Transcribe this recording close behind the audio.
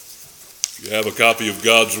If you have a copy of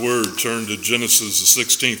God's Word, turn to Genesis, the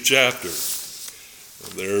 16th chapter.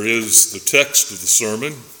 There is the text of the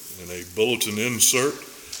sermon and a bulletin insert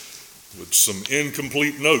with some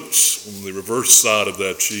incomplete notes on the reverse side of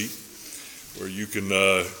that sheet where you can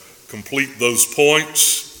complete those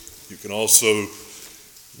points. You can also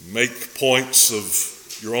make points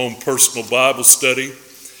of your own personal Bible study.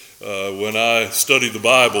 When I study the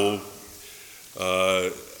Bible,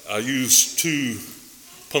 I use two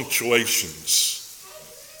punctuations,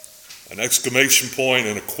 an exclamation point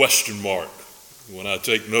and a question mark when I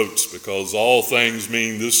take notes, because all things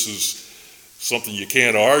mean this is something you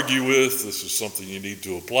can't argue with, this is something you need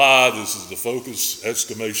to apply, this is the focus,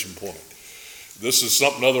 exclamation point. This is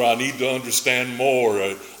something other I need to understand more,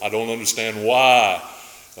 I don't understand why,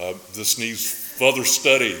 this needs further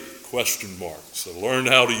study, question mark. So learn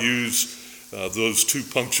how to use those two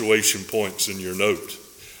punctuation points in your note.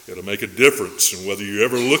 It'll make a difference in whether you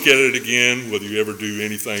ever look at it again, whether you ever do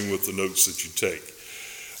anything with the notes that you take.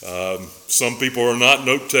 Some people are not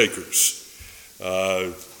note takers.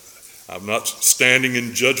 I'm not standing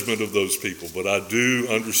in judgment of those people, but I do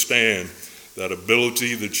understand that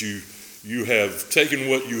ability that you have taken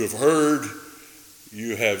what you have heard,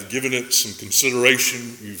 you have given it some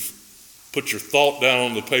consideration, you've put your thought down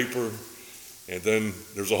on the paper, and then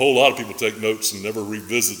there's a whole lot of people take notes and never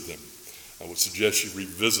revisit them. I would suggest you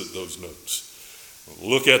revisit those notes.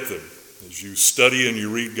 Look at them as you study and you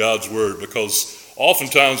read God's Word, because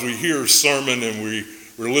oftentimes we hear a sermon and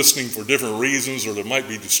we're listening for different reasons, or there might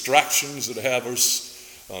be distractions that have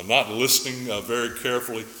us not listening very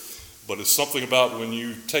carefully. But it's something about when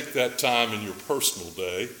you take that time in your personal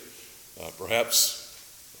day,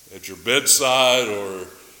 perhaps at your bedside or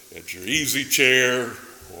at your easy chair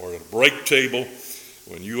or at a break table,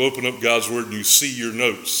 when you open up God's Word and you see your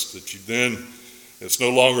notes, that you then, it's no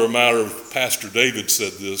longer a matter of Pastor David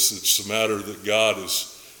said this, it's a matter that God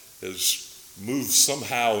has moved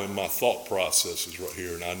somehow in my thought processes right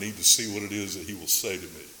here, and I need to see what it is that he will say to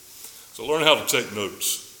me. So learn how to take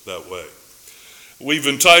notes that way. We've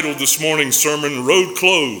entitled this morning's sermon, Road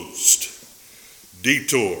Closed,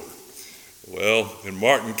 Detour. Well, in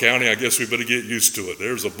Martin County, I guess we better get used to it.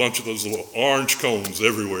 There's a bunch of those little orange cones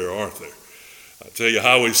everywhere, aren't there? I tell you,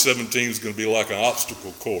 Highway 17 is going to be like an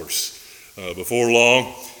obstacle course before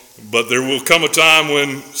long. But there will come a time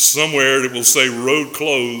when somewhere it will say road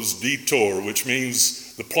closed, detour, which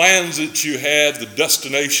means the plans that you had, the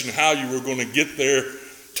destination, how you were going to get there,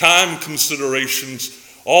 time considerations,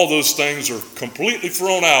 all those things are completely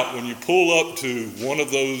thrown out when you pull up to one of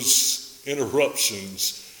those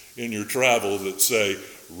interruptions in your travel that say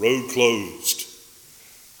road closed,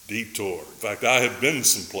 detour. In fact, I have been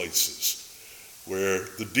some places where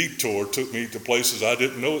the detour took me to places I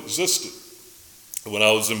didn't know existed. When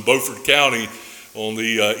I was in Beaufort County, on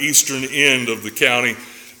the eastern end of the county,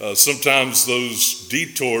 sometimes those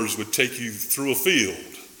detours would take you through a field.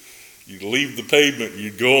 You'd leave the pavement,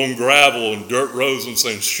 you'd go on gravel and dirt roads and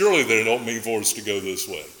saying, surely they don't mean for us to go this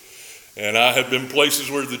way. And I have been places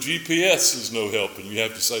where the GPS is no help, and you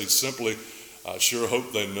have to say simply, I sure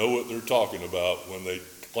hope they know what they're talking about when they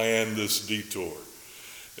plan this detour.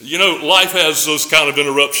 You know, life has those kind of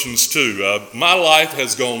interruptions too. My life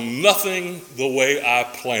has gone nothing the way I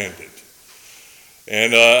planned it.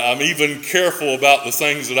 And I'm even careful about the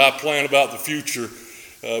things that I plan about the future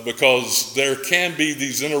because there can be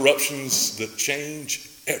these interruptions that change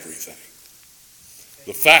everything.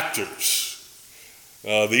 The factors,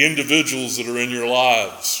 the individuals that are in your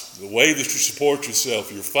lives, the way that you support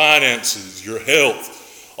yourself, your finances, your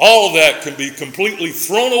health, all of that can be completely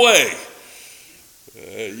thrown away.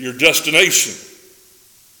 Your destination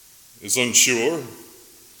is unsure.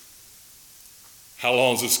 How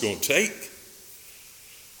long is this going to take?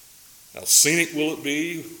 How scenic will it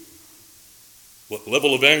be? What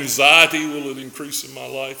level of anxiety will it increase in my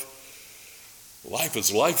life? Life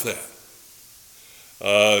is like that.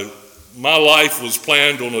 My life was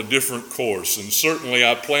planned on a different course, and certainly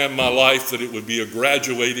I planned my life that it would be a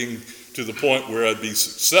graduating to the point where I'd be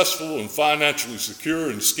successful and financially secure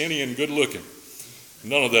and skinny and good looking.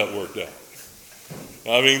 None of that worked out.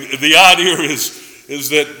 I mean, the idea is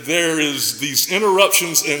that there is these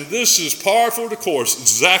interruptions, and this is par for the course,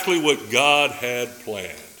 exactly what God had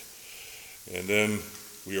planned. And then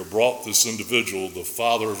we are brought this individual, the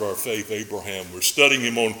father of our faith, Abraham. We're studying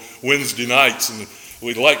him on Wednesday nights, and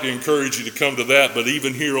we'd like to encourage you to come to that. But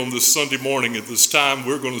even here on this Sunday morning at this time,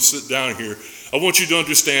 we're going to sit down here. I want you to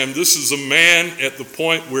understand this is a man at the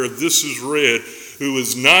point where this is read who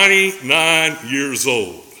is 99 years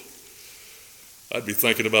old. I'd be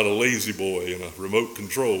thinking about a lazy boy in a remote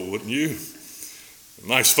control, wouldn't you? A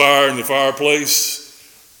nice fire in the fireplace,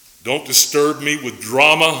 Don't disturb me with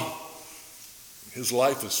drama. His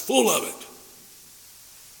life is full of it.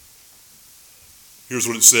 Here's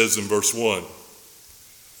what it says in verse 1.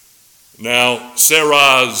 Now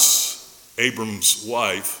Sarai's, Abram's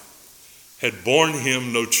wife, had borne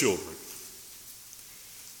him no children.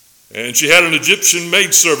 And she had an Egyptian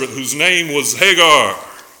maidservant whose name was Hagar.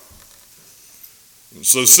 And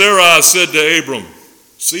so Sarai said to Abram,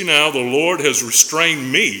 "See now, the Lord has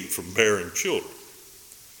restrained me from bearing children.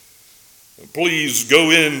 Please go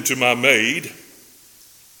in to my maid.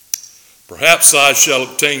 Perhaps I shall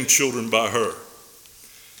obtain children by her."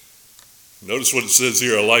 Notice what it says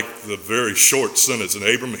here. I like the very short sentence. And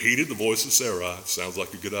Abram heeded the voice of Sarai. Sounds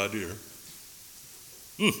like a good idea.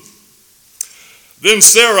 Then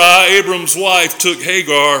Sarai, Abram's wife, took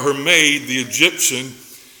Hagar, her maid, the Egyptian,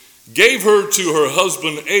 gave her to her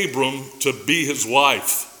husband Abram to be his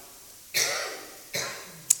wife.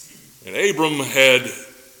 And Abram had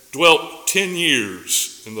dwelt 10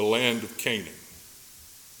 years in the land of Canaan.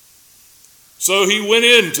 So he went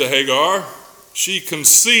in to Hagar. She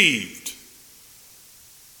conceived.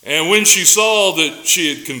 And when she saw that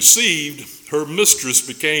she had conceived, her mistress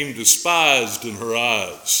became despised in her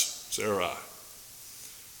eyes, Sarai.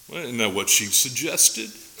 Well, isn't that what she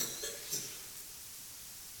suggested?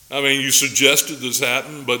 I mean, you suggested this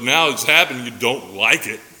happen, but now it's happened, you don't like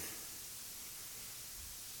it.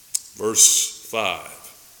 Verse 5.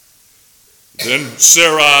 Then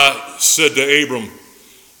Sarai said to Abram,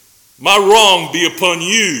 "My wrong be upon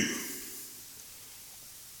you.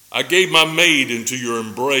 I gave my maid into your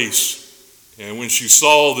embrace, and when she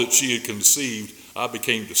saw that she had conceived, I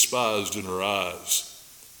became despised in her eyes.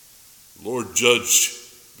 The Lord judge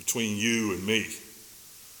between you and me."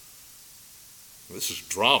 This is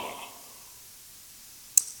drama.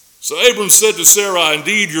 So Abram said to Sarai,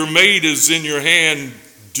 "Indeed, your maid is in your hand.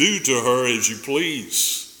 Do to her as you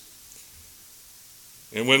please."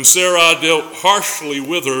 And when Sarai dealt harshly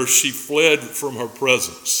with her, she fled from her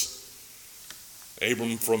presence.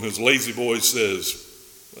 Abram, from his lazy voice, says,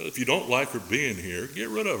 "Well, if you don't like her being here, get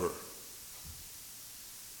rid of her."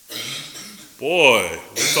 Boy,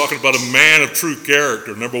 we're talking about a man of true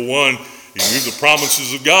character. Number one, he knew the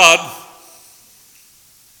promises of God.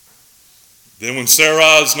 Then when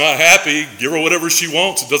Sarai's not happy, give her whatever she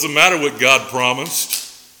wants. It doesn't matter what God promised.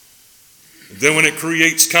 And then when it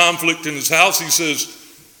creates conflict in his house, he says,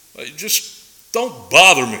 "Just don't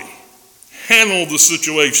bother me. Handle the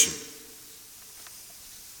situation."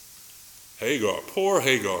 Hagar, poor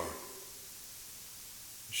Hagar.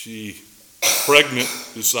 She, pregnant,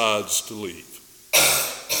 decides to leave.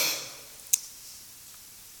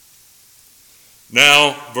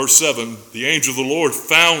 Now, verse 7, the angel of the Lord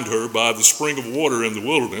found her by the spring of water in the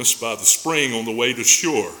wilderness, by the spring on the way to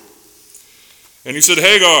Shur. And he said,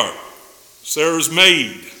 "Hagar, Sarah's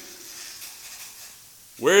maid,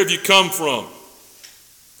 where have you come from?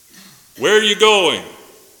 Where are you going?"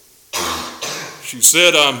 She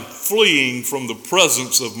said, "I'm fleeing from the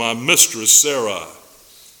presence of my mistress Sarai."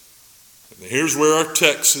 And here's where our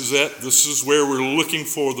text is at. This is where we're looking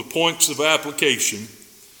for the points of application.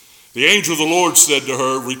 The angel of the Lord said to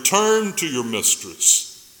her, "Return to your mistress.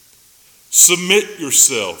 Submit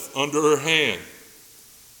yourself under her hand."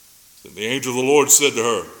 Then the angel of the Lord said to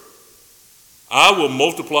her, "I will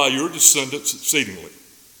multiply your descendants exceedingly,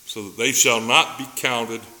 so that they shall not be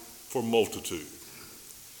counted for multitude."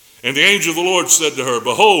 And the angel of the Lord said to her,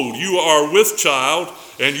 "Behold, you are with child,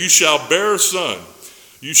 and you shall bear a son.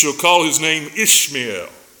 You shall call his name Ishmael,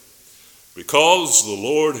 because the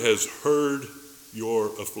Lord has heard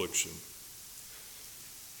your affliction.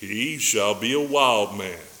 He shall be a wild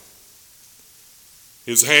man.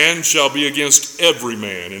 His hand shall be against every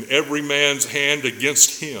man, and every man's hand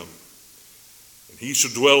against him. And he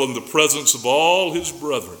shall dwell in the presence of all his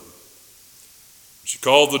brethren." She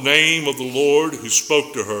called the name of the Lord who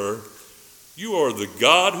spoke to her, "You are the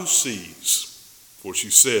God who sees." For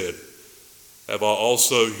she said, "Have I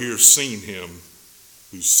also here seen him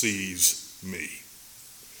who sees me?"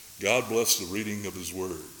 God bless the reading of his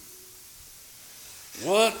word.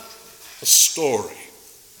 What a story.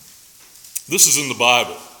 This is in the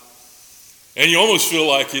Bible. And you almost feel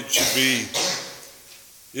like it should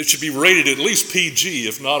be rated at least PG,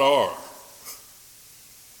 if not R.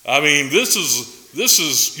 I mean, this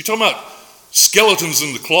is, you're talking about skeletons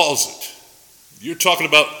in the closet. You're talking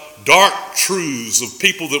about dark truths of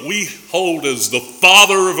people that we hold as the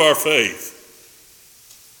father of our faith.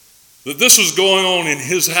 That this was going on in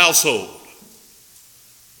his household.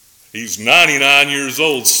 He's 99 years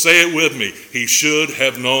old. Say it with me. He should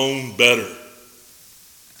have known better.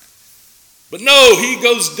 But no, he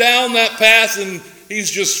goes down that path and He's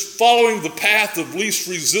just following the path of least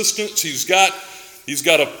resistance. He's got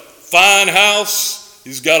a fine house.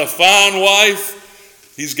 He's got a fine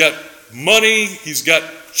wife. He's got money. He's got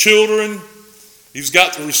children. He's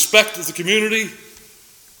got the respect of the community.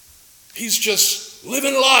 He's just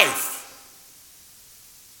living life.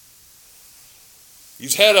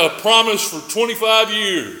 He's had a promise for 25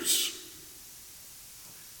 years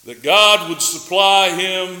that God would supply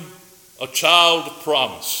him a child of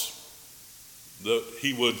promise, that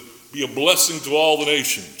he would be a blessing to all the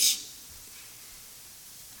nations.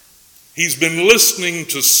 He's been listening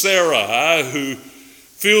to Sarai, who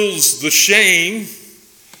feels the shame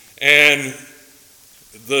and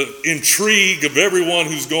the intrigue of everyone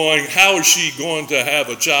who's going, how is she going to have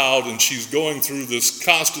a child? And she's going through this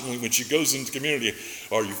constantly when she goes into the community.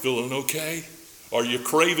 Are you feeling okay? Are you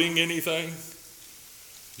craving anything?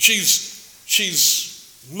 She's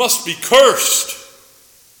must be cursed.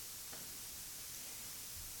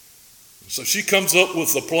 So she comes up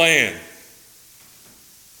with a plan.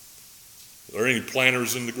 Are there any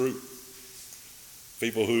planners in the group?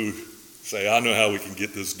 People who say, I know how we can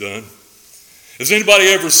get this done. Has anybody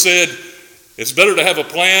ever said, it's better to have a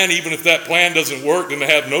plan even if that plan doesn't work than to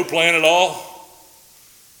have no plan at all?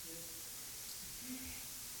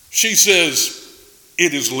 She says,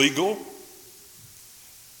 it is legal.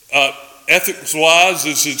 Ethics-wise,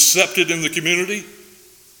 it's accepted in the community.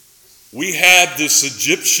 We had this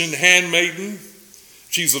Egyptian handmaiden.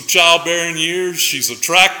 She's of childbearing years. She's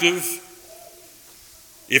attractive.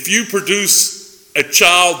 If you produce a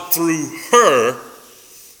child through her,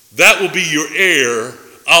 that will be your heir.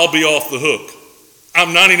 I'll be off the hook.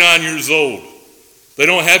 I'm 99 years old. They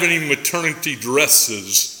don't have any maternity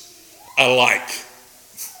dresses I like.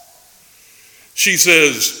 She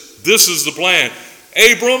says, this is the plan.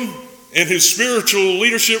 Abram, in his spiritual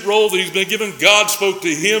leadership role that he's been given, God spoke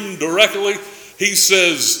to him directly. He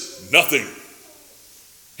says nothing.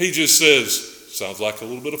 He just says, sounds like a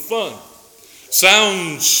little bit of fun.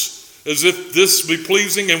 Sounds as if this be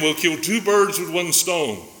pleasing and we'll kill two birds with one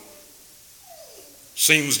stone.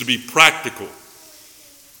 Seems to be practical.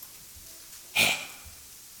 It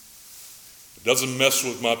doesn't mess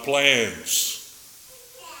with my plans.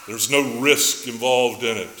 There's no risk involved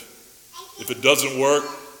in it. If it doesn't work,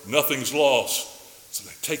 nothing's lost. So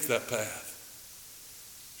they take that path.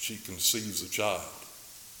 She conceives a child.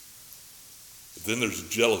 But then there's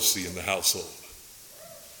jealousy in the household.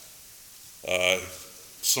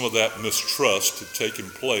 Some of that mistrust had taken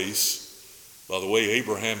place by the way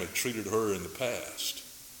Abraham had treated her in the past.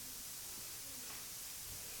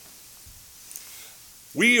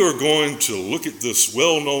 We are going to look at this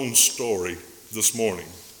well-known story this morning.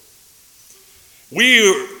 We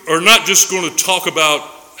are not just going to talk about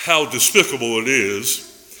how despicable it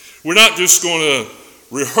is. We're not just going to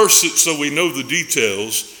rehearse it so we know the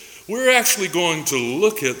details. We're actually going to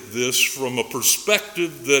look at this from a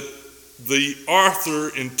perspective that the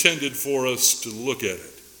author intended for us to look at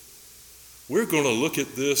it. We're going to look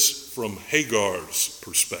at this from Hagar's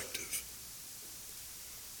perspective.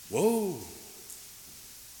 Whoa.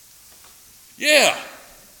 Yeah.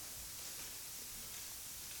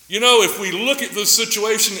 You know, if we look at this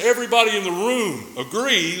situation, everybody in the room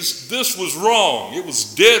agrees this was wrong. It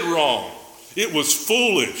was dead wrong. It was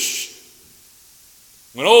foolish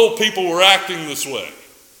when old people were acting this way.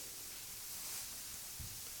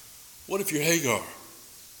 What if you're Hagar?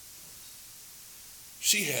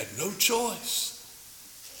 She had no choice.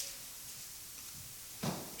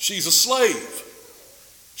 She's a slave.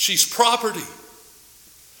 She's property.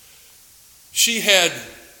 She had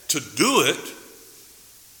to do it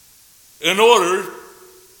in order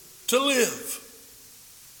to live,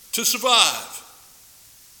 to survive.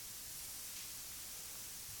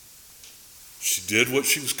 She did what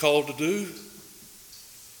she was called to do.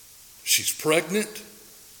 She's pregnant.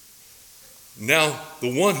 Now,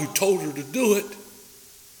 the one who told her to do it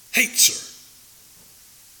hates her.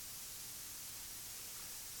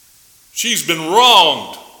 She's been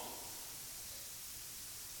wronged.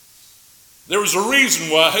 There was a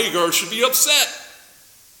reason why Hagar should be upset.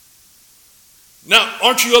 Now,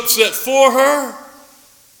 aren't you upset for her?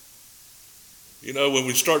 You know, when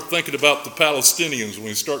we start thinking about the Palestinians, when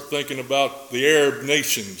we start thinking about the Arab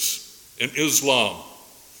nations and Islam,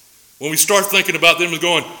 when we start thinking about them and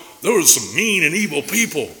going, there were some mean and evil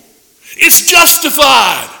people. It's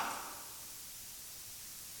justified.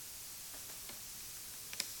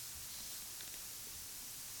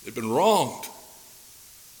 They've been wronged.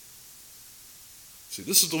 See,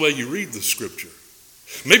 this is the way you read the scripture.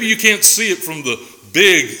 Maybe you can't see it from the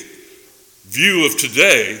big view of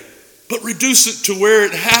today, but reduce it to where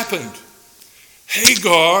it happened.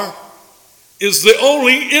 Hagar is the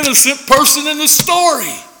only innocent person in the story.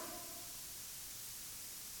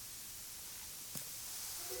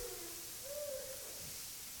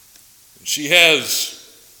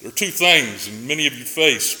 There are two things, and many of you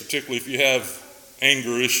face, particularly if you have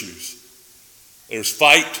anger issues. There's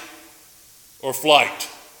fight or flight.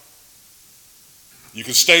 You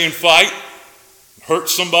can stay and fight, hurt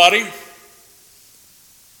somebody,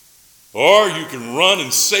 or you can run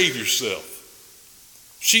and save yourself.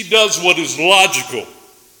 She does what is logical.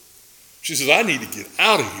 She says, I need to get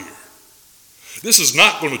out of here. This is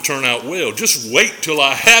not going to turn out well. Just wait till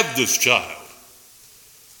I have this child.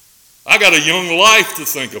 I got a young life to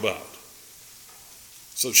think about.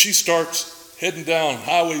 So she starts heading down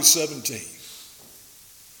Highway 17,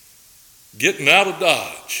 getting out of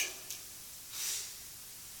Dodge.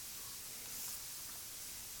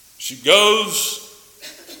 She goes.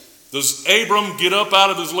 Does Abram get up out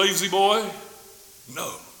of his lazy boy?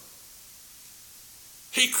 No.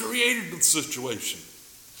 He created the situation.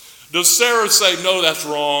 Does Sarah say, no, that's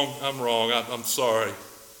wrong, I'm wrong, I'm sorry.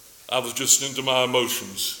 I was just into my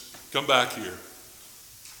emotions. Come back here.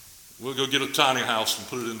 We'll go get a tiny house and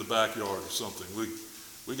put it in the backyard or something.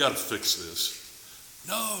 We got to fix this.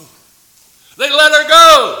 No. They let her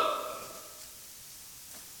go.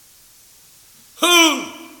 Who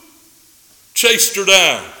chased her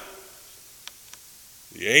down?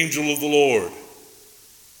 The angel of the Lord.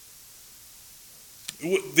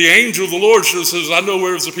 The angel of the Lord says, I know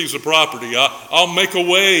where there's a piece of property. I'll make a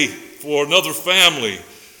way for another family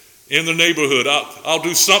in the neighborhood. I'll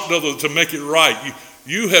do something other to make it right.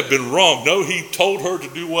 You have been wrong. No, he told her to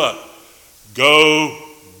do what? Go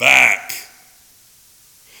back.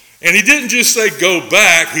 And he didn't just say go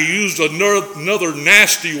back. He used another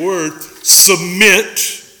nasty word,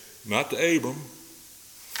 submit, not to Abram,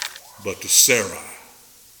 but to Sarai.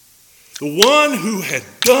 The one who had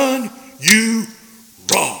done you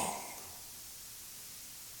wrong,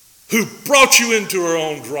 who brought you into her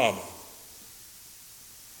own drama.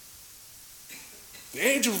 The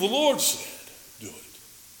angel of the Lord said, do it.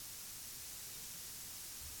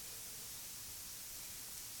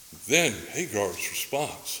 Then Hagar's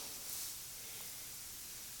response,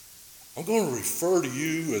 I'm going to refer to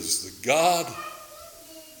you as the God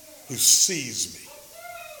who sees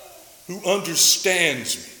me, who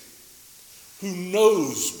understands me, who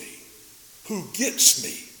knows me, who gets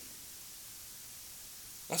me.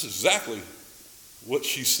 That's exactly what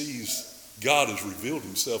she sees God has revealed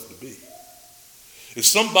himself to be. Is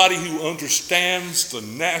somebody who understands the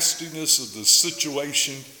nastiness of the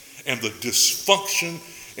situation and the dysfunction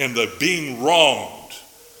and the being wronged.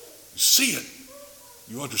 You see it.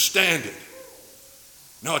 You understand it.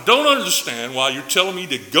 Now, I don't understand why you're telling me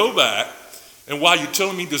to go back and why you're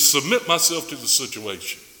telling me to submit myself to the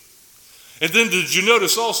situation. And then did you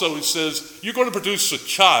notice also he says, you're going to produce a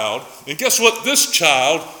child, and guess what? This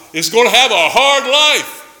child is going to have a hard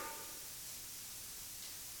life.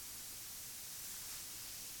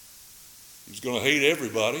 He's going to hate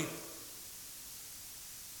everybody,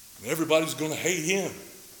 and everybody's going to hate him.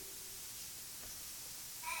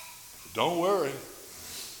 But don't worry.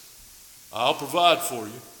 I'll provide for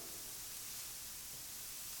you.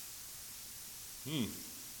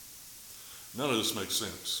 None of this makes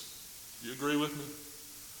sense. You agree with me?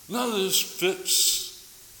 None of this fits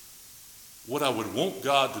what I would want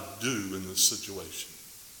God to do in this situation.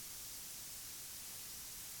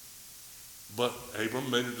 But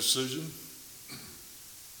Abram made a decision.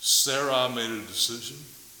 Sarah made a decision.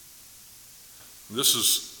 This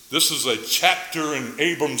is a chapter in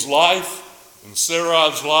Abram's life and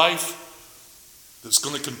Sarah's life that's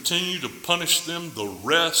going to continue to punish them the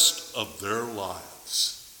rest of their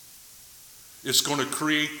lives. It's going to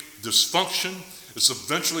create dysfunction. It's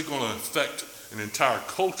eventually going to affect an entire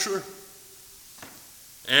culture.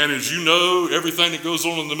 And as you know, everything that goes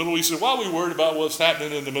on in the Middle East, why are we worried about what's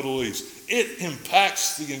happening in the Middle East? It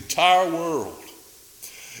impacts the entire world.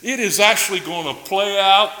 It is actually going to play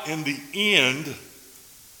out in the end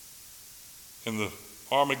in the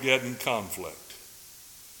Armageddon conflict.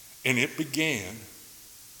 And it began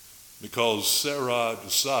because Sarai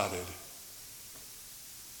decided,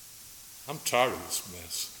 I'm tired of this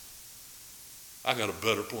mess. I got a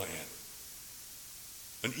better plan,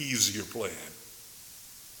 an easier plan,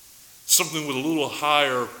 something with a little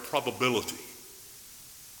higher probability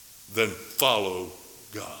than follow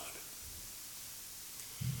God.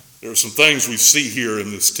 There are some things we see here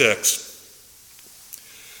in this text.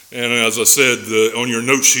 And as I said, on your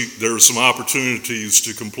note sheet, there are some opportunities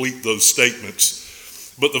to complete those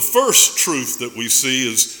statements. But the first truth that we see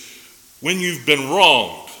is when you've been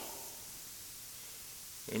wronged,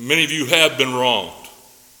 and many of you have been wronged,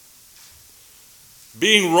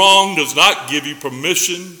 Being wrong does not give you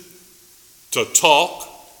permission to talk,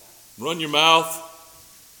 run your mouth,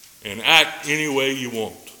 and act any way you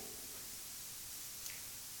want.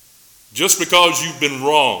 Just because you've been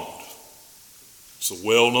wronged. It's a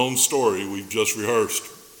well-known story we've just rehearsed,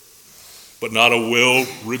 but not a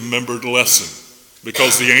well-remembered lesson,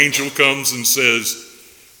 because the angel comes and says,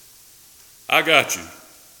 I got you,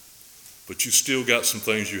 but you still got some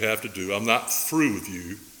things you have to do. I'm not through with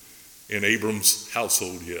you in Abram's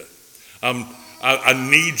household yet. I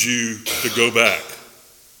need you to go back.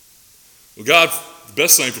 Well, God, the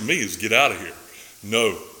best thing for me is get out of here.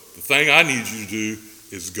 No, the thing I need you to do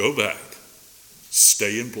is go back.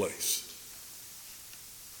 Stay in place.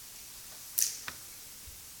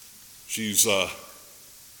 She's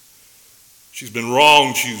been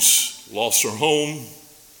wronged. She's lost her home,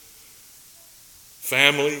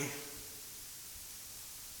 family,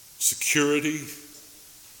 security.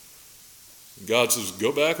 God says,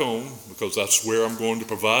 go back home, because that's where I'm going to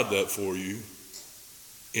provide that for you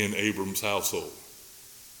in Abram's household.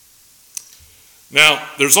 Now,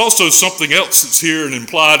 there's also something else that's here and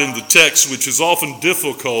implied in the text, which is often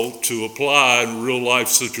difficult to apply in real life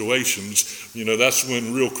situations. You know, that's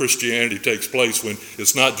when real Christianity takes place, when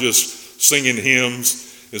it's not just singing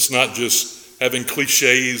hymns, it's not just having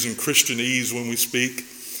cliches and Christianese when we speak.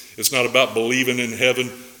 It's not about believing in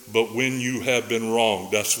heaven, but when you have been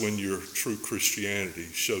wronged, that's when your true Christianity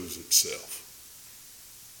shows itself.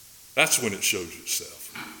 That's when it shows itself.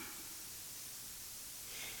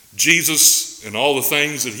 Jesus and all the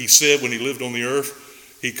things that he said when he lived on the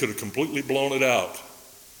earth, he could have completely blown it out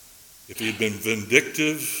if he had been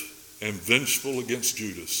vindictive and vengeful against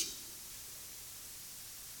Judas.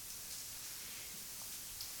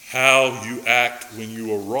 How you act when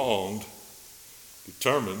you are wronged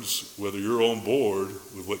determines whether you're on board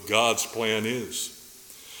with what God's plan is.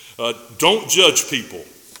 Don't judge people.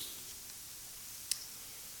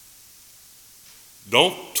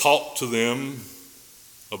 Don't talk to them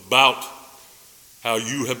about how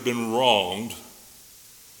you have been wronged.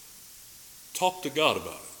 Talk to God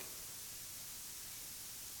about it.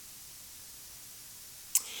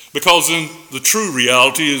 Because in the true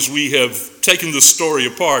reality is we have taken the story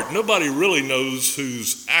apart. Nobody really knows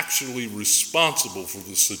who's actually responsible for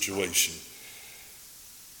the situation.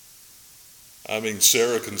 I mean,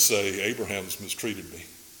 Sarah can say, Abraham's mistreated me.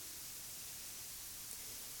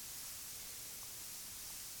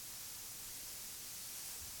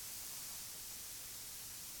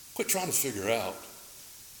 Quit trying to figure out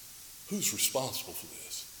who's responsible for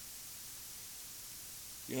this.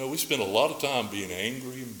 You know, we spend a lot of time being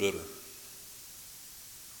angry and bitter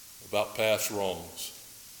about past wrongs.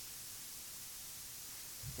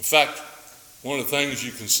 In fact, one of the things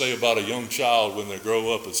you can say about a young child when they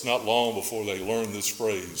grow up, it's not long before they learn this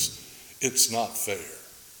phrase, it's not fair.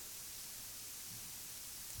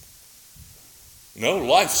 No,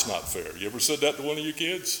 life's not fair. You ever said that to one of your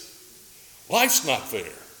kids? Life's not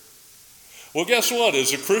fair. Well, guess what?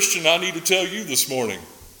 As a Christian, I need to tell you this morning,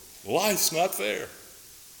 life's not fair.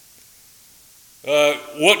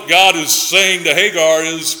 What God is saying to Hagar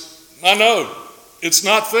is, I know, it's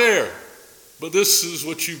not fair, but this is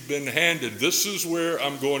what you've been handed. This is where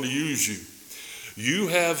I'm going to use you. You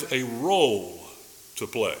have a role to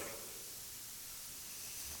play.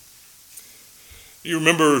 You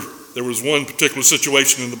remember there was one particular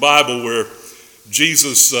situation in the Bible where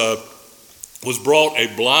Jesus was brought a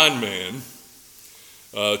blind man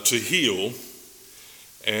to heal.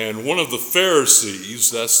 And one of the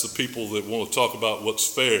Pharisees, that's the people that want to talk about what's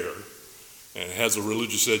fair and has a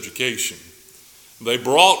religious education, they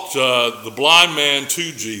brought the blind man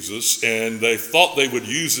to Jesus, and they thought they would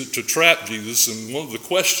use it to trap Jesus. And one of the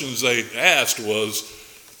questions they asked was,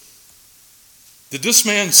 did this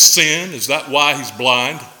man sin? Is that why he's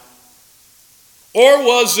blind? Or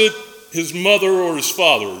was it his mother or his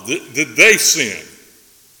father? Did they sin?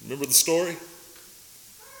 Remember the story?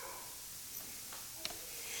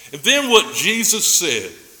 And then what Jesus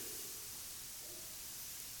said,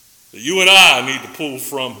 that you and I need to pull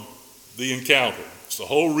from the encounter. It's the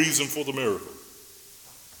whole reason for the miracle.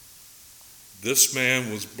 This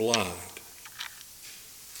man was blind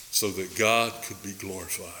so that God could be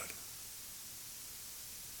glorified.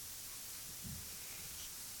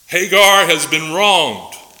 Hagar has been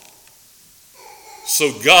wronged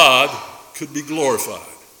so God could be glorified.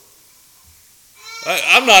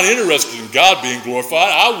 I'm not interested in God being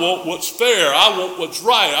glorified. I want what's fair. I want what's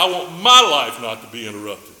right. I want my life not to be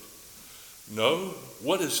interrupted. No,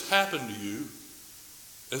 what has happened to you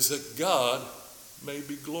is that God may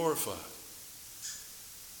be glorified.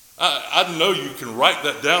 I know you can write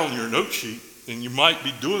that down on your note sheet, and you might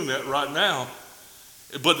be doing that right now.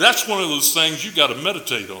 But that's one of those things you got to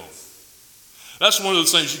meditate on. That's one of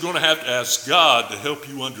those things you're going to have to ask God to help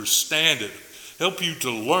you understand it, help you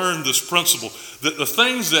to learn this principle, that the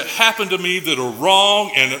things that happen to me that are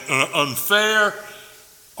wrong and unfair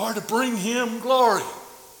are to bring him glory.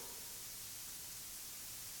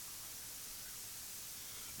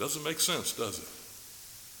 Doesn't make sense, does it?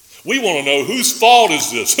 We want to know whose fault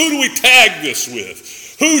is this? Who do we tag this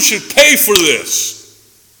with? Who should pay for this?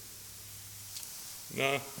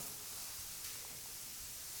 No.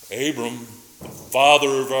 Abram, the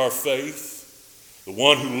father of our faith, the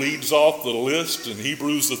one who leads off the list in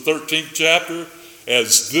Hebrews the 13th chapter,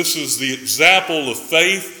 as this is the example of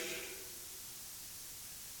faith.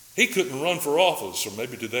 He couldn't run for office, or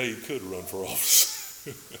maybe today he could run for office.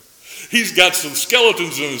 He's got some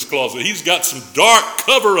skeletons in his closet. He's got some dark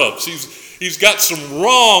cover-ups. He's got some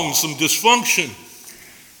wrong, some dysfunction.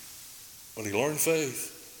 But he learned faith.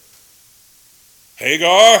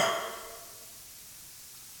 Hagar,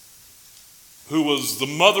 who was the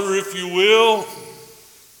mother, if you will,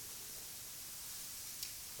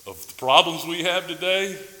 of the problems we have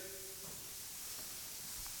today.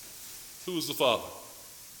 Who was the father?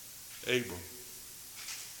 Abram.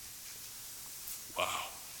 Wow,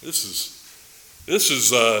 this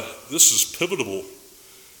is pivotal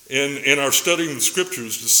in our studying the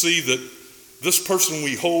scriptures, to see that this person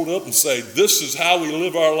we hold up and say, this is how we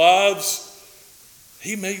live our lives,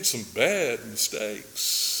 he made some bad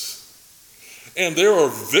mistakes. And there are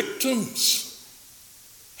victims.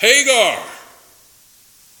 Hagar.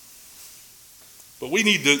 But we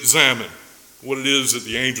need to examine what it is that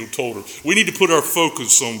the angel told her. We need to put our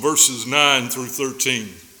focus on verses 9 through 13.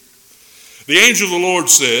 The angel of the Lord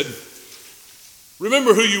said,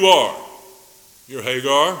 remember who you are. You're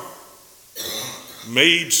Hagar,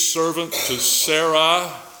 maid servant to Sarai,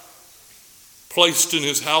 placed in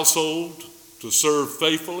his household to serve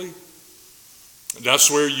faithfully. And that's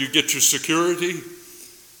where you get your security,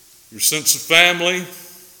 your sense of family.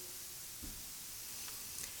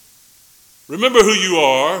 Remember who you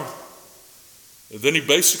are. And then he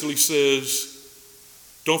basically says,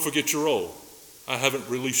 don't forget your role. I haven't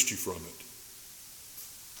released you from it.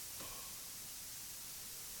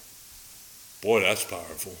 Boy, that's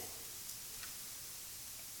powerful.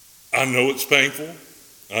 I know it's painful.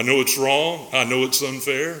 I know it's wrong. I know it's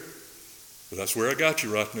unfair. But that's where I got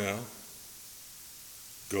you right now.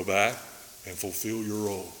 Go back and fulfill your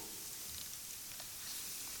role.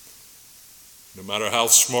 No matter how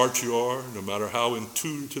smart you are, no matter how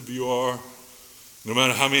intuitive you are, no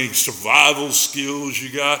matter how many survival skills you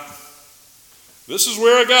got, this is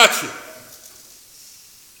where I got you.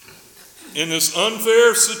 In this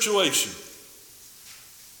unfair situation,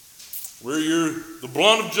 where you're the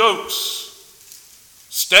blunt of jokes,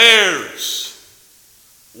 stares,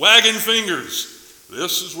 wagging fingers,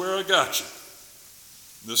 this is where I got you.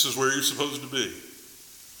 This is where you're supposed to be.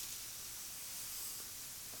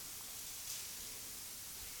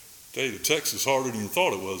 Tell you, the text is harder than you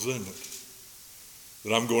thought it was, isn't it?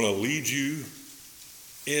 That I'm going to lead you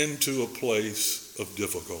into a place of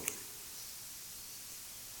difficulty.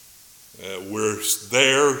 We're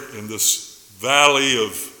there in this valley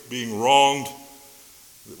of being wronged,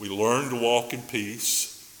 that we learn to walk in peace,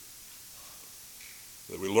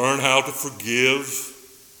 that we learn how to forgive,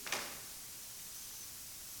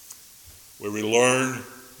 where we learn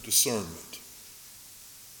discernment.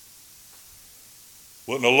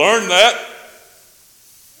 Wouldn't have learned that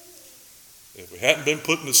if we hadn't been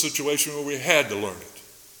put in a situation where we had to learn it.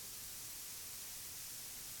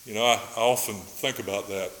 You know, I often think about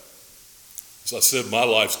that. As I said, my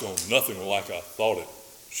life's gone nothing like I thought it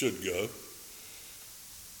should go.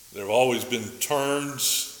 There have always been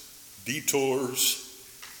turns, detours,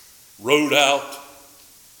 road out.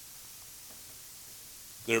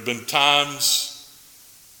 There have been times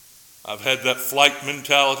I've had that flight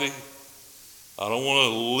mentality. I don't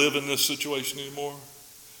want to live in this situation anymore.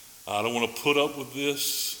 I don't want to put up with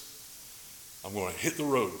this. I'm going to hit the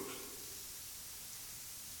road.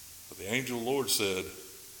 But the angel of the Lord said,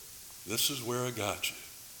 this is where I got you.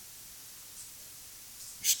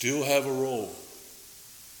 You still have a role.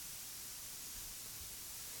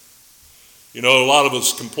 You know, a lot of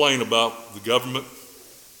us complain about the government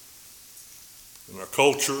and our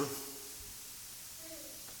culture,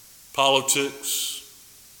 politics,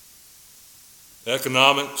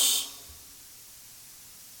 economics.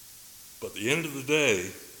 But at the end of the day,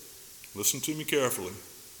 listen to me carefully.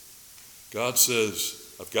 God says,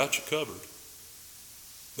 I've got you covered.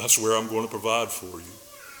 That's where I'm going to provide for you.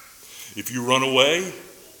 If you run away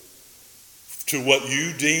to what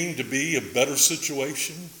you deem to be a better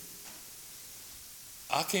situation,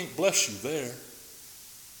 I can't bless you there.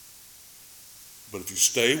 But if you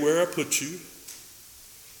stay where I put you,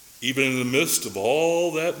 even in the midst of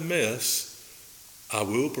all that mess, I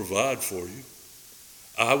will provide for you.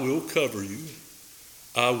 I will cover you.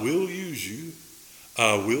 I will use you.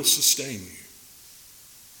 I will sustain you.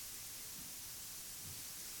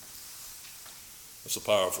 That's a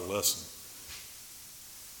powerful lesson.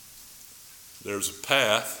 There's a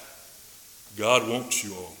path God wants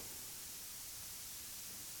you on.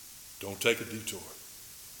 Don't take a detour.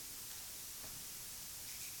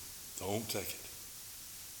 Don't take it.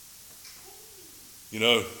 You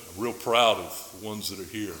know, I'm real proud of the ones that are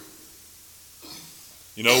here.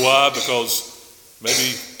 You know why? Because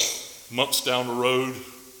maybe months down the road,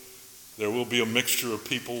 there will be a mixture of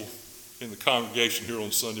people in the congregation here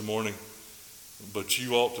on Sunday morning, but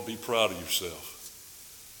you ought to be proud of yourself.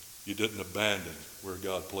 You didn't abandon where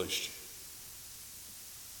God placed you.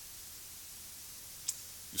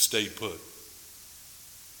 You stayed put.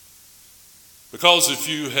 Because if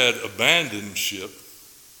you had abandoned ship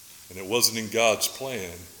and it wasn't in God's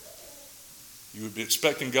plan, you would be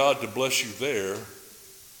expecting God to bless you there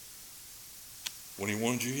when he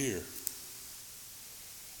wanted you here.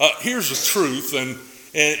 Here's the truth, and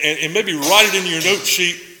maybe write it in your note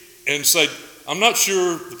sheet and say, I'm not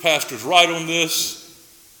sure the pastor's right on this,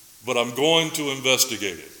 but I'm going to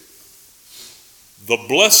investigate it. The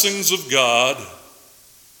blessings of God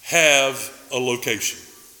have a location.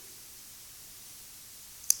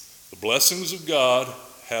 The blessings of God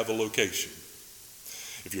have a location.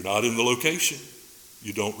 If you're not in the location,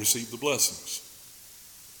 you don't receive the blessings.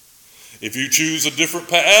 If you choose a different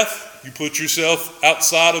path, you put yourself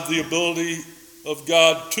outside of the ability of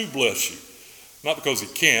God to bless you. Not because he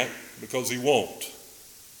can't, because he won't.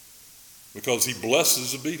 Because he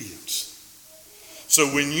blesses obedience. So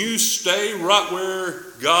when you stay right where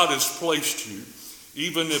God has placed you,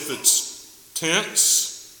 even if it's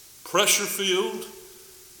tense, pressure-filled,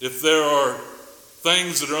 if there are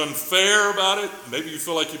things that are unfair about it, maybe you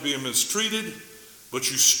feel like you're being mistreated, but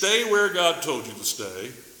you stay where God told you to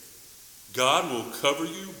stay, God will cover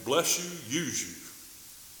you, bless you, use you.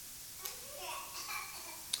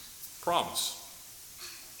 Promise.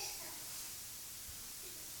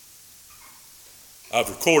 I've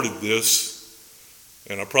recorded this,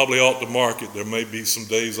 and I probably ought to mark it. There may be some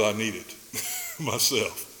days I need it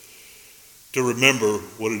myself to remember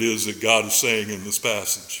what it is that God is saying in this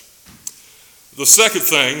passage. The second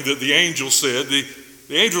thing that the angel said, the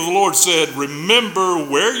angel of the Lord said, remember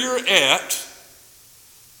where you're at,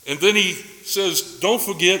 and then he says, don't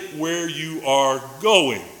forget where you are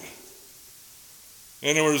going.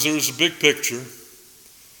 In other words, there's a big picture.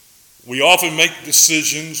 We often make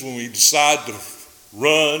decisions when we decide to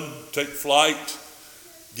run, take flight,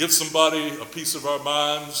 give somebody a piece of our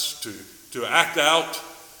minds to act out.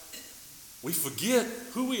 We forget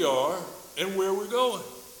who we are and where we're going.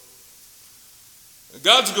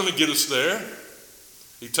 God's going to get us there.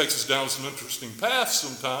 He takes us down some interesting paths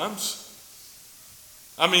sometimes.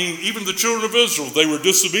 I mean, even the children of Israel, they were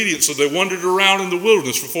disobedient, so they wandered around in the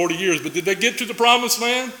wilderness for 40 years. But did they get to the promised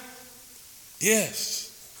land? Yes.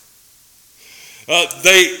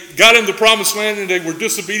 They got in the promised land and they were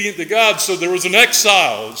disobedient to God, so there was an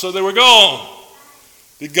exile, and so they were gone.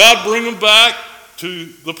 Did God bring them back to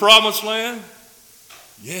the promised land?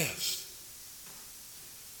 Yes.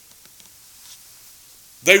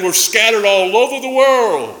 They were scattered all over the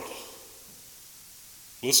world.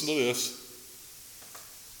 Listen to this.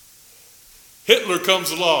 Hitler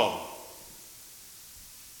comes along,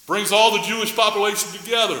 brings all the Jewish population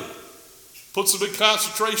together, puts them in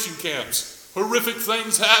concentration camps. Horrific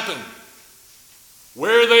things happen.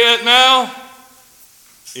 Where are they at now?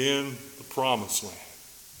 In the promised land.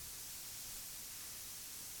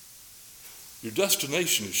 Your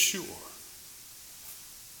destination is sure.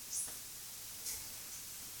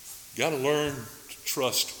 You got to learn to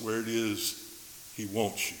trust where it is he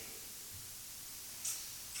wants you.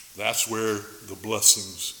 That's where the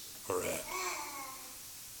blessings are at.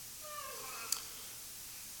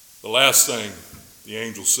 The last thing the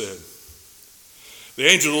angel said. The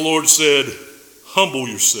angel of the Lord said, humble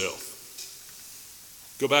yourself.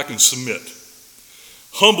 Go back and submit.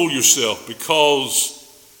 Humble yourself because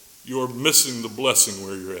you're missing the blessing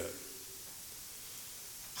where you're at.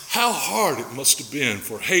 How hard it must have been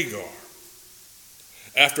for Hagar,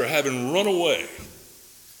 after having run away,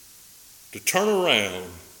 to turn around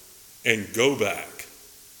and go back.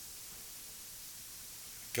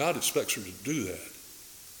 God expects her to do that.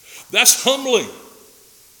 That's humbling.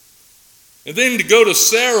 And then to go to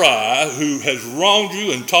Sarai, who has wronged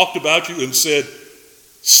you and talked about you and said,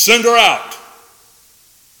 send her out.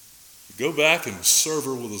 Go back and serve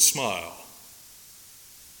her with a smile.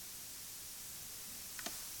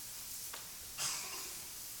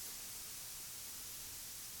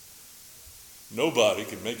 Nobody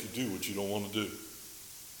can make you do what you don't want to do.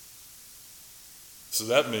 So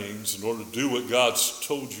that means in order to do what God's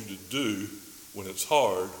told you to do when it's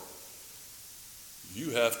hard,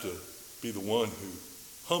 you have to be the one who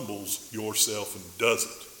humbles yourself and does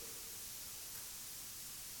it.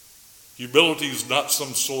 Humility is not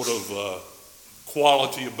some sort of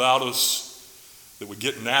quality about us that we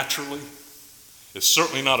get naturally. It's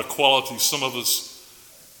certainly not a quality some of us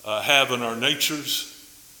have in our natures,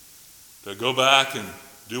 to go back and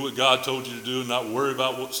do what God told you to do and not worry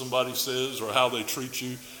about what somebody says or how they treat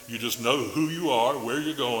you. You just know who you are, where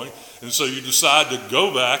you're going, and so you decide to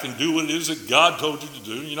go back and do what it is that God told you to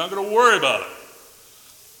do, and you're not going to worry about it.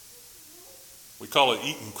 We call it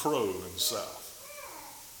eating crow in the South.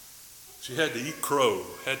 She had to eat crow,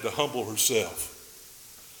 had to humble herself.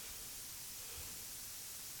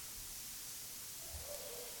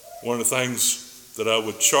 One of the things that I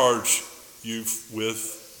would charge you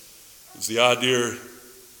with is the idea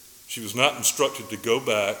she was not instructed to go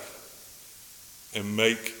back and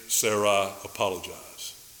make Sarai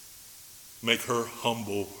apologize. Make her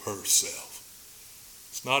humble herself.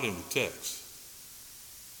 It's not in the text.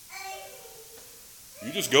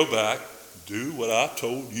 You just go back, do what I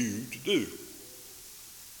told you to do.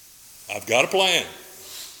 I've got a plan.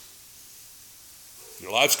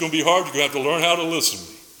 Your life's going to be hard. You're going to have to learn how to listen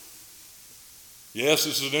to me. Yes,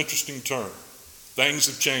 this is an interesting turn. Things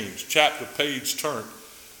have changed. Chapter, page turned.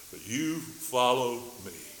 But you follow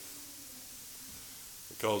me.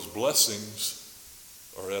 Because blessings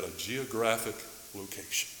are at a geographic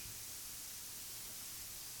location.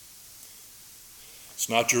 It's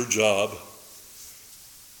not your job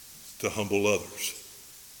to humble others.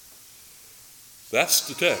 That's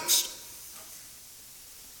the text.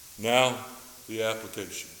 Now, the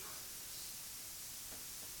application.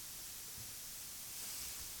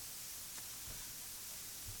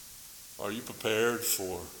 Are you prepared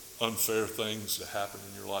for unfair things to happen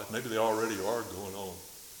in your life? Maybe they already are going on.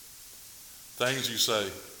 Things you say,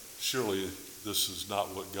 surely this is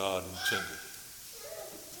not what God intended.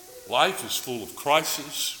 Life is full of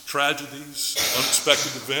crises, tragedies,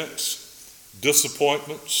 unexpected events,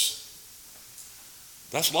 disappointments.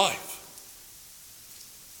 That's life.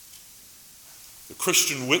 The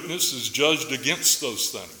Christian witness is judged against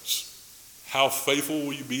those things. How faithful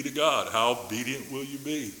will you be to God? How obedient will you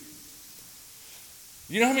be?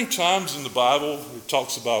 You know how many times in the Bible it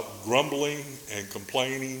talks about grumbling and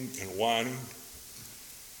complaining and whining?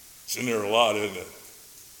 It's in there a lot, isn't it?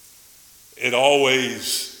 It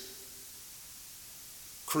always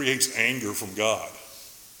creates anger from God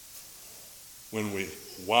when we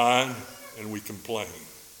whine and we complain.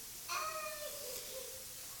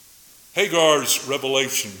 Hagar's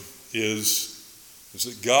revelation is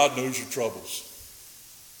that God knows your troubles,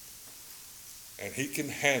 and he can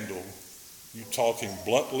handle you talking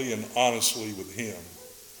bluntly and honestly with him.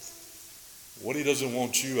 What he doesn't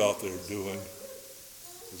want you out there doing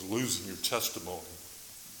is losing your testimony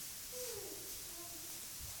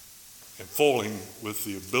and falling with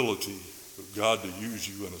the ability of God to use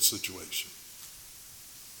you in a situation.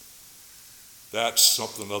 That's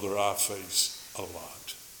something other I face a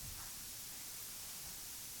lot.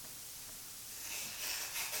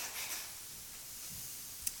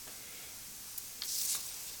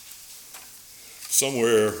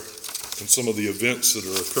 Somewhere in some of the events that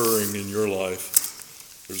are occurring in your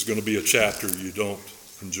life, there's going to be a chapter you don't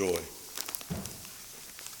enjoy.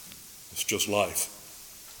 It's just life.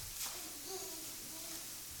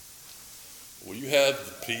 Will you have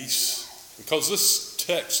the peace? Because this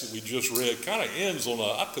text that we just read kind of ends on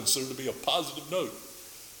I consider to be a positive note.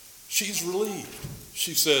 She's relieved.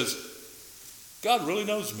 She says, God really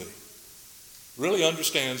knows me, really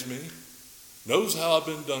understands me, knows how I've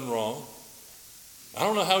been done wrong. I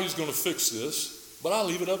don't know how he's going to fix this, but I'll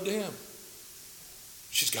leave it up to him.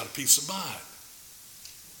 She's got a peace of mind.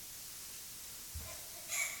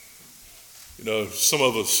 You know, some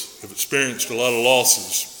of us have experienced a lot of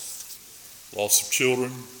losses. Loss of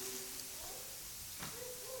children,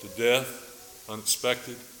 to death,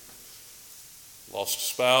 unexpected, lost a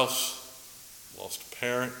spouse, lost a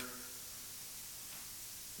parent,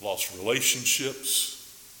 lost relationships.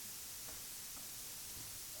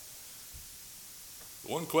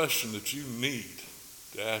 The one question that you need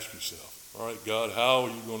to ask yourself, all right, God, how are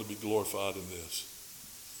you going to be glorified in this?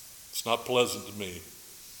 It's not pleasant to me.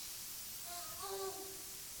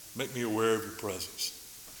 Make me aware of your presence.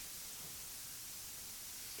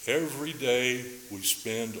 Every day we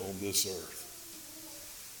spend on this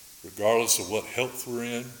earth, regardless of what health we're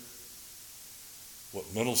in,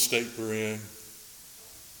 what mental state we're in,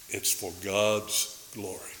 it's for God's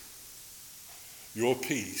glory. Your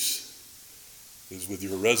peace is with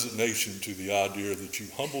your resignation to the idea that you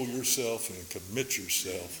humble yourself and commit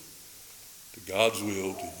yourself to God's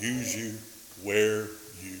will to use you where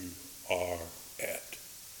you are at.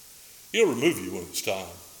 He'll remove you when it's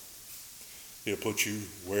time. He'll put you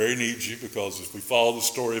where he needs you, because if we follow the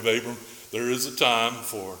story of Abram, there is a time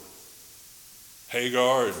for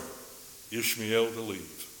Hagar and Ishmael to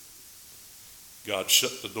leave. God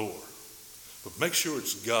shut the door. But make sure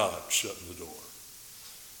it's God shutting the door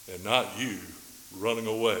and not you running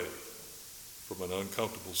away from an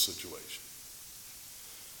uncomfortable situation.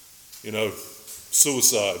 You know,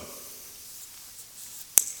 suicide,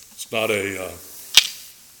 it's not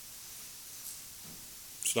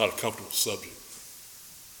a comfortable subject.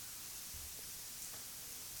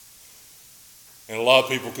 And a lot of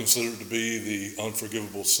people consider it to be the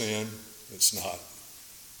unforgivable sin. It's not.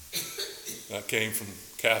 That came from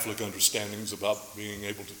Catholic understandings about being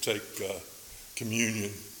able to take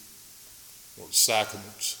communion or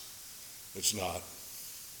sacraments. It's not.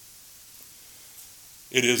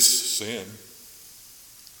 It is sin.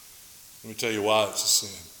 Let me tell you why it's a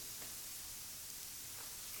sin.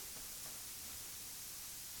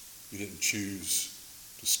 You didn't choose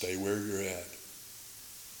to stay where you're at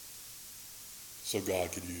so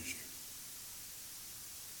God could use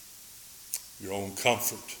you. Your own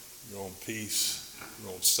comfort, your own peace,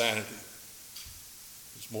 your own sanity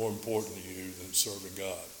is more important to you than serving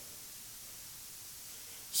God.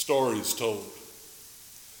 A story is told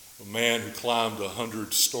of a man who climbed a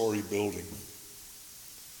 100-story building,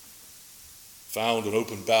 found an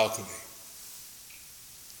open balcony,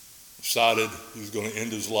 decided he was going to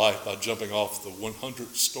end his life by jumping off the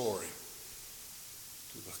 100th story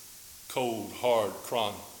to the cold, hard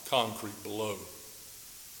concrete below.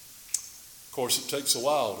 Of course, it takes a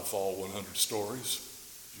while to fall 100 stories,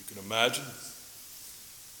 you can imagine.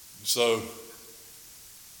 And so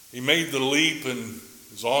he made the leap and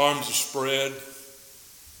his arms are spread.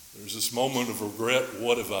 There's this moment of regret.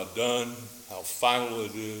 What have I done? How final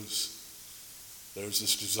it is. There's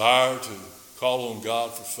this desire to call on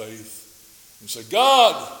God for faith and say,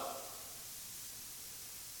 God,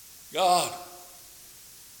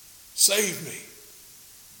 save me.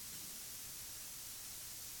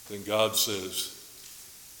 Then God says,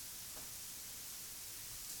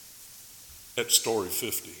 at story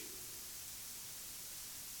 50,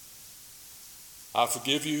 I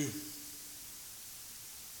forgive you.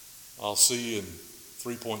 I'll see you in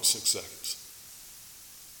 3.6 seconds.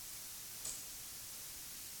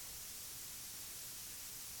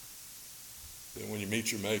 Then when you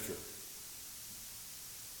meet your Maker,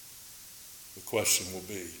 the question will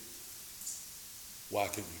be, why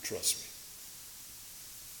can you trust me?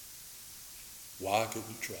 Why can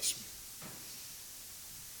you trust me?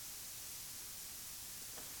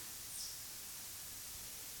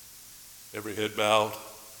 Every head bowed,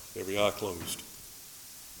 every eye closed.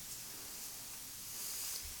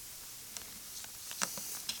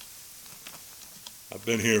 I've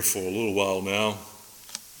been here for a little while now.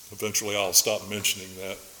 Eventually I'll stop mentioning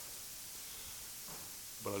that.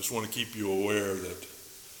 But I just want to keep you aware that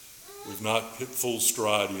we've not hit full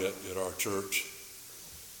stride yet at our church.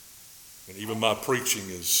 And even my preaching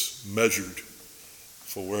is measured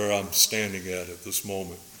for where I'm standing at this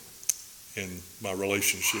moment in my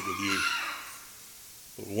relationship with you.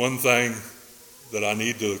 But one thing that I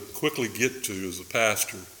need to quickly get to as a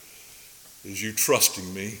pastor is you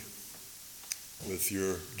trusting me with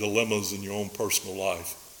your dilemmas in your own personal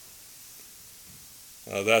life.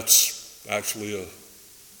 That's actually a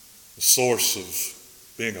source of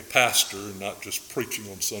being a pastor and not just preaching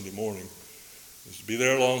on Sunday morning, is to be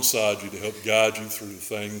there alongside you to help guide you through the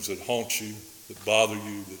things that haunt you, that bother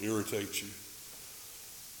you, that irritate you,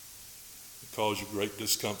 that cause you great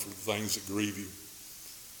discomfort, the things that grieve you.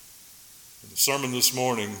 And the sermon this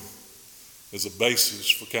morning is a basis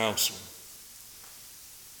for counseling.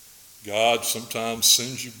 God sometimes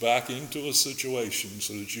sends you back into a situation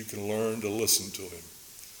so that you can learn to listen to him.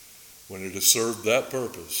 When it has served that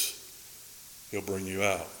purpose, he'll bring you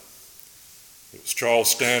out. It was Charles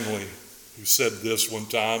Stanley who said this one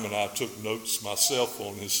time, and I took notes myself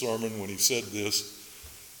on his sermon when he said this: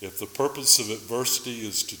 if the purpose of adversity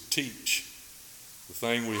is to teach, the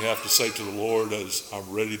thing we have to say to the Lord is, I'm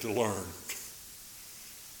ready to learn.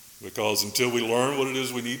 Because until we learn what it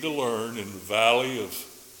is we need to learn in the valley of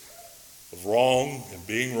wrong and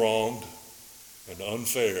being wronged and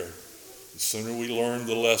unfair, the sooner we learn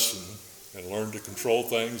the lesson and learn to control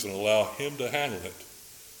things and allow him to handle it,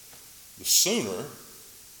 the sooner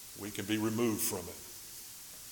we can be removed from it.